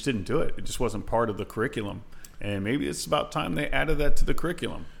just didn't do it. It just wasn't part of the curriculum. And maybe it's about time they added that to the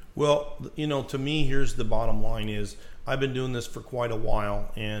curriculum. Well, to me, here's the bottom line is I've been doing this for quite a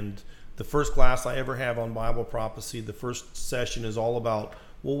while, and the first class I ever have on Bible prophecy, the first session is all about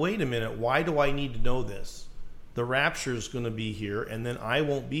well, wait a minute, why do I need to know this? The rapture is going to be here, and then I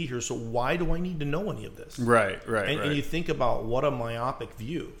won't be here, so why do I need to know any of this? Right. And you think about what a myopic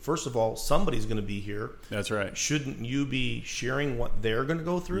view. First of all, somebody's going to be here. That's right. Shouldn't you be sharing what they're going to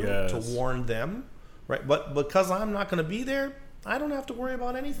go through Yes. to warn them? Right. But because I'm not going to be there, I don't have to worry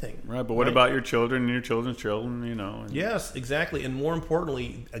about anything. Right, but what about your children and your children's children, And Yes, exactly. And more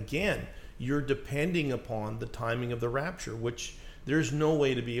importantly, again, you're depending upon the timing of the rapture, which there's no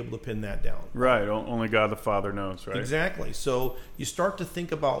way to be able to pin that down. Right, only God the Father knows, right? Exactly. So you start to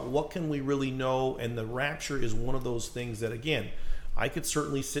think about what can we really know, and the rapture is one of those things that, again, I could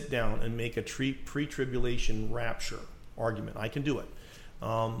certainly sit down and make a pre-tribulation rapture argument. I can do it.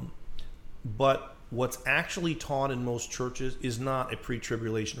 But what's actually taught in most churches is not a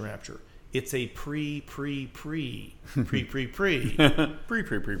pre-tribulation rapture. It's a pre.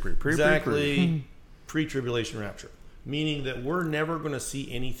 Exactly. Pre-tribulation rapture. Meaning that we're never going to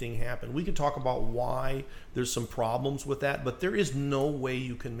see anything happen. We can talk about why there's some problems with that, but there is no way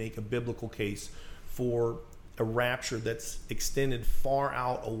you can make a biblical case for a rapture that's extended far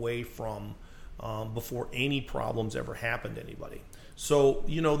out away from before any problems ever happen to anybody. So,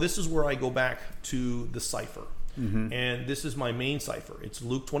 this is where I go back to the cipher. Mm-hmm. And this is my main cipher. It's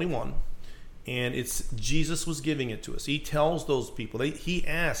Luke 21. And it's Jesus was giving it to us. He tells those people,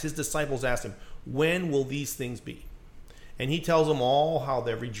 his disciples asked him, when will these things be? And he tells them all how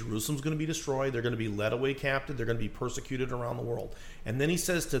every Jerusalem's going to be destroyed. They're going to be led away captive. They're going to be persecuted around the world. And then he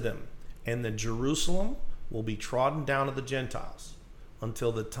says to them, and the Jerusalem will be trodden down of the Gentiles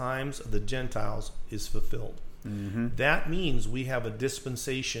until the times of the Gentiles is fulfilled. Mm-hmm. That means we have a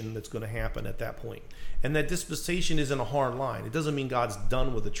dispensation that's going to happen at that point. And that dispensation isn't a hard line. It doesn't mean God's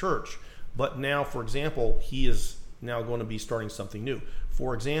done with the church. But now, for example, he is now going to be starting something new.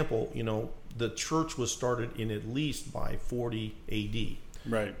 For example, the church was started in at least by 40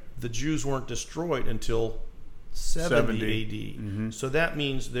 AD. Right. The Jews weren't destroyed until 70 AD. Mm-hmm. So that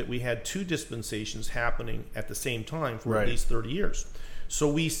means that we had two dispensations happening at the same time for right. at least 30 years. So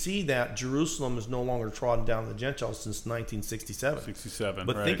we see that Jerusalem is no longer trodden down to the Gentiles since 1967.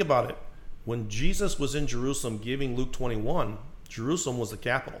 But right. think about it. When Jesus was in Jerusalem giving Luke 21, Jerusalem was the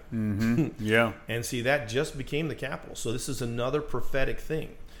capital. Mm-hmm. Yeah. And see, that just became the capital. So this is another prophetic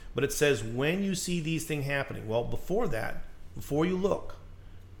thing. But it says, when you see these things happening, well, before that, before you look,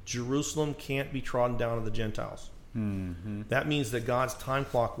 Jerusalem can't be trodden down to the Gentiles. Mm-hmm. That means that God's time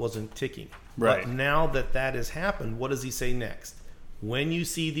clock wasn't ticking. Right. But now that has happened, what does he say next? When you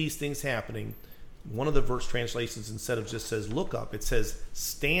see these things happening, one of the verse translations, instead of just says look up, it says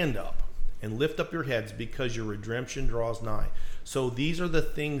stand up and lift up your heads because your redemption draws nigh. So these are the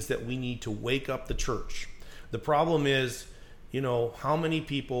things that we need to wake up the church. The problem is, how many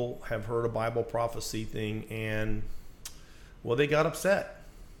people have heard a Bible prophecy thing and, well, they got upset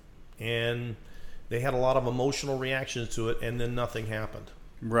and they had a lot of emotional reactions to it and then nothing happened.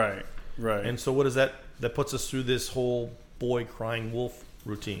 Right. And so what is that? That puts us through this whole boy crying wolf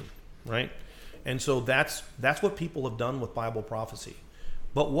routine, right? And so that's what people have done with Bible prophecy.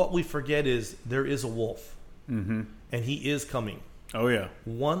 But what we forget is there is a wolf, mm-hmm. and he is coming. Oh, yeah.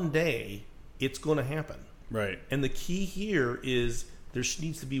 One day, it's going to happen. Right. And the key here is there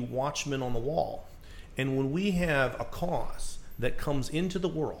needs to be watchmen on the wall. And when we have a cause that comes into the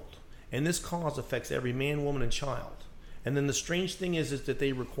world, and this cause affects every man, woman, and child, and then the strange thing is that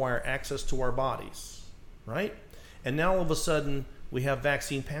they require access to our bodies, right? And now all of a sudden, we have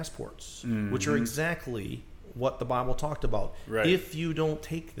vaccine passports, mm-hmm. which are exactly what the Bible talked about. Right. If you don't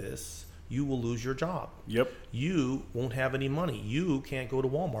take this, you will lose your job. Yep. You won't have any money. You can't go to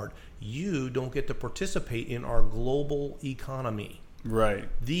Walmart. You don't get to participate in our global economy. Right.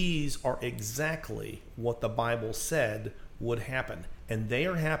 These are exactly what the Bible said would happen. And they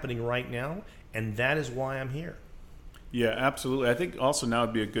are happening right now, and that is why I'm here. Yeah, absolutely. I think also now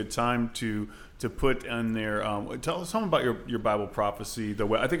would be a good time to put in there. Tell us something about your Bible prophecy.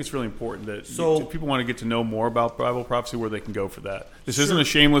 I think it's really important that if people want to get to know more about Bible prophecy, where they can go for that. This isn't a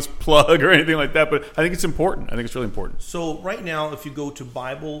shameless plug or anything like that, but I think it's important. I think it's really important. So right now, if you go to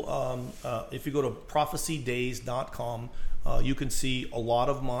if you go to prophecydays.com, you can see a lot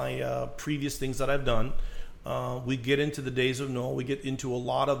of my previous things that I've done. We get into the days of Noah. We get into a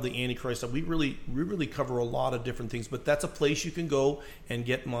lot of the Antichrist stuff. We really cover a lot of different things. But that's a place you can go and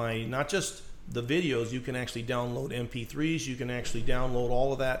get not just the videos. You can actually download MP3s. You can actually download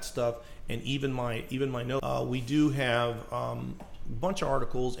all of that stuff, and even my notes. We do have a bunch of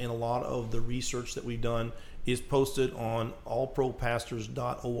articles, and a lot of the research that we've done is posted on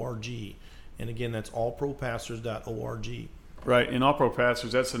allpropastors.org. And again, that's allpropastors.org. Right, and All Pro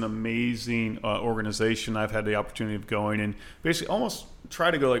Pastors, that's an amazing organization. I've had the opportunity of going and basically almost try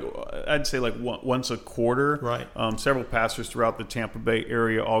to go I'd say once a quarter. Right. Several pastors throughout the Tampa Bay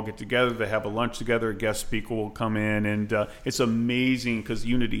area all get together. They have a lunch together. A guest speaker will come in, and it's amazing because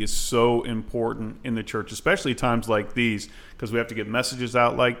unity is so important in the church, especially times like these, because we have to get messages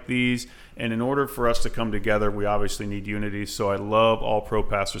out like these. And in order for us to come together, we obviously need unity. So I love All Pro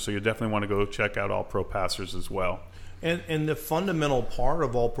Pastors. So you definitely want to go check out All Pro Pastors as well. And the fundamental part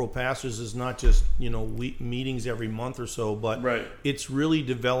of All Pro Pastors is not just, meetings every month or so, but right. It's really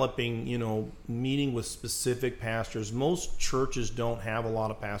developing, meeting with specific pastors. Most churches don't have a lot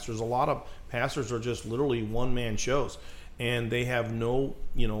of pastors. A lot of pastors are just literally one-man shows, and they have no,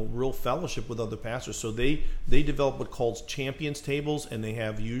 real fellowship with other pastors. So they develop what called champions tables, and they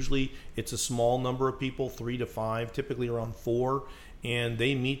have usually, it's a small number of people, 3 to 5, typically around 4, and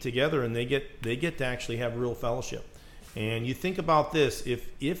they meet together and they get to actually have real fellowship. And you think about this,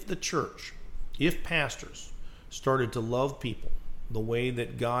 if the church, if pastors started to love people the way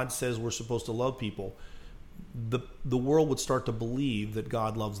that God says we're supposed to love people, the world would start to believe that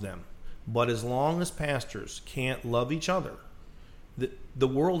God loves them. But as long as pastors can't love each other, the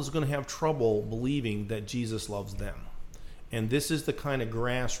world is going to have trouble believing that Jesus loves them. And this is the kind of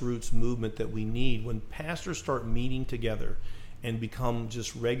grassroots movement that we need. When pastors start meeting together and become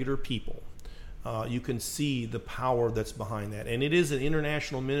just regular people, you can see the power that's behind that. And it is an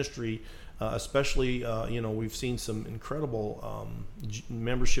international ministry, especially, we've seen some incredible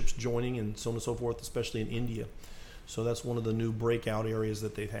memberships joining and so on and so forth, especially in India. So that's one of the new breakout areas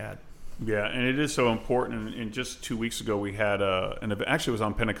that they've had. Yeah, and it is so important. And just 2 weeks ago, we had an event. Actually, it was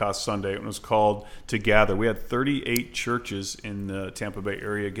on Pentecost Sunday. It was called To Gather. We had 38 churches in the Tampa Bay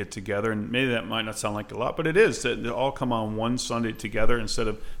area get together. And maybe that might not sound like a lot, but it is. They all come on one Sunday together instead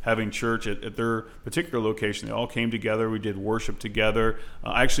of having church at their particular location. They all came together. We did worship together.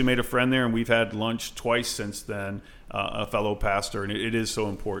 I actually made a friend there, and we've had lunch twice since then. A fellow pastor, and it is so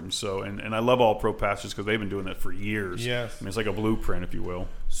important. So, and I love All Pro Pastors because they've been doing that for years. Yes, I mean, it's like a blueprint, if you will.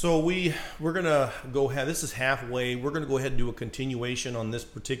 So we're gonna go ahead. This is halfway. We're gonna go ahead and do a continuation on this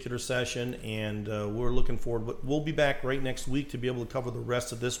particular session, and we're looking forward. But we'll be back right next week to be able to cover the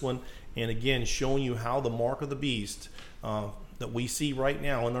rest of this one, and again, showing you how the mark of the beast that we see right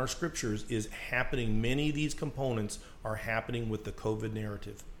now in our scriptures is happening. Many of these components are happening with the COVID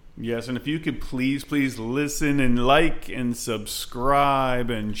narrative. Yes, and if you could please listen and like and subscribe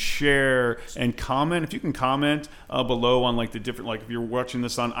and share and comment. If you can comment below on the different, if you're watching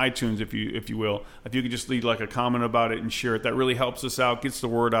this on iTunes, if you will, if you could just leave a comment about it and share it, that really helps us out, gets the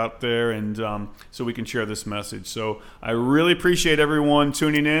word out there, and so we can share this message. So I really appreciate everyone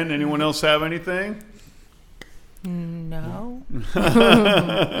tuning in. Anyone else have anything? No.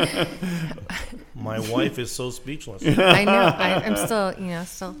 My wife is so speechless. I know. I'm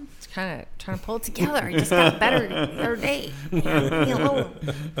still kind of trying to pull it together. I just got a better day. Leave me alone.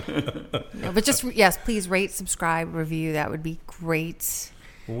 No, but yes, please rate, subscribe, review. That would be great.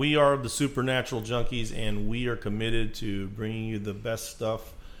 We are the Supernatural Junkies, and we are committed to bringing you the best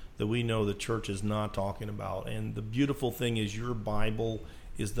stuff that we know the church is not talking about. And the beautiful thing is your Bible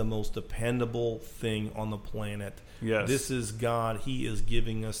is the most dependable thing on the planet. Yes. This is God. He is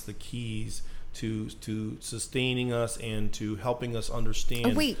giving us the keys to sustaining us and to helping us understand.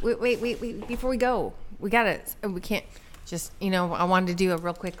 Oh, wait. Before we go, we can't just, I wanted to do a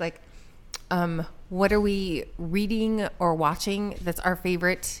real quick, what are we reading or watching that's our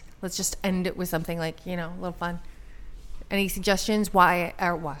favorite? Let's just end it with something a little fun. Any suggestions? Why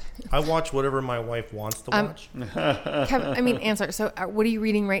or what? I watch whatever my wife wants to watch. Kevin, answer. So what are you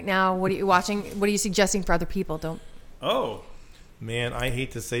reading right now? What are you watching? What are you suggesting for other people? Don't. Oh. Man, I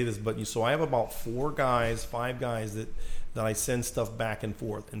hate to say this, but so I have about 5 guys that I send stuff back and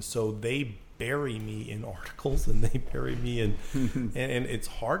forth. And so they bury me in articles and they bury me in, and it's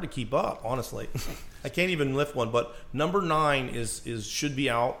hard to keep up, honestly. I can't even lift one, but number 9 should be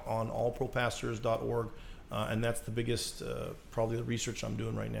out on allpropastors.org. And that's the biggest, probably the research I'm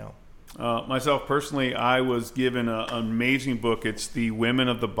doing right now. Myself personally, I was given an amazing book. It's The Women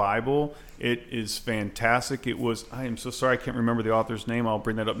of the Bible. It is fantastic. I am so sorry I can't remember the author's name. I'll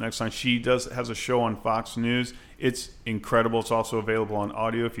bring that up next time. She has a show on Fox News. It's incredible. It's also available on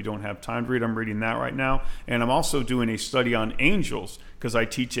audio if you don't have time to read. I'm reading that right now. And I'm also doing a study on angels because I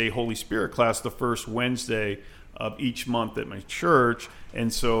teach a Holy Spirit class the first Wednesday of each month at my church.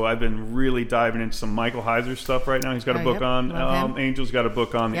 And so I've been really diving into some Michael Heiser stuff right now. He's got a book on angels, got a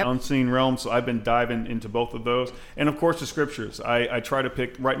book on the unseen realm. So I've been diving into both of those. And of course, the scriptures. I try to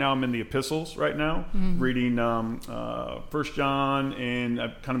pick, right now I'm in the epistles right now, reading 1 John, and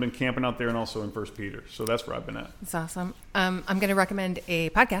I've kind of been camping out there and also in 1 Peter. So that's where I've been at. That's awesome. I'm going to recommend a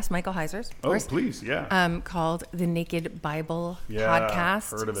podcast, Michael Heiser's. Of course, please, yeah. Called The Naked Bible Yeah,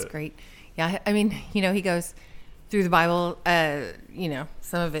 Podcast. heard of it. It's great. Yeah, I mean, he goes through the Bible.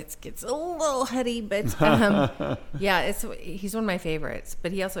 Some of it gets a little heady, but he's one of my favorites.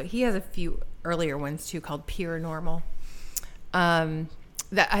 But he has a few earlier ones too called Pure Normal.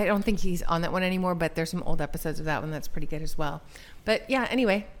 That I don't think he's on that one anymore, but there's some old episodes of that one that's pretty good as well. But yeah,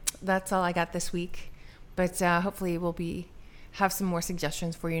 anyway, that's all I got this week. But hopefully we'll have some more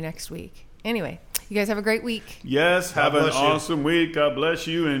suggestions for you next week. Anyway, you guys have a great week. Yes, have an awesome week. God bless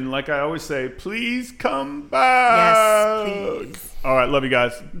you. And like I always say, please come back. Yes, please. All right, love you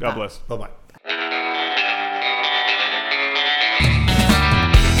guys. God bless. Bye-bye.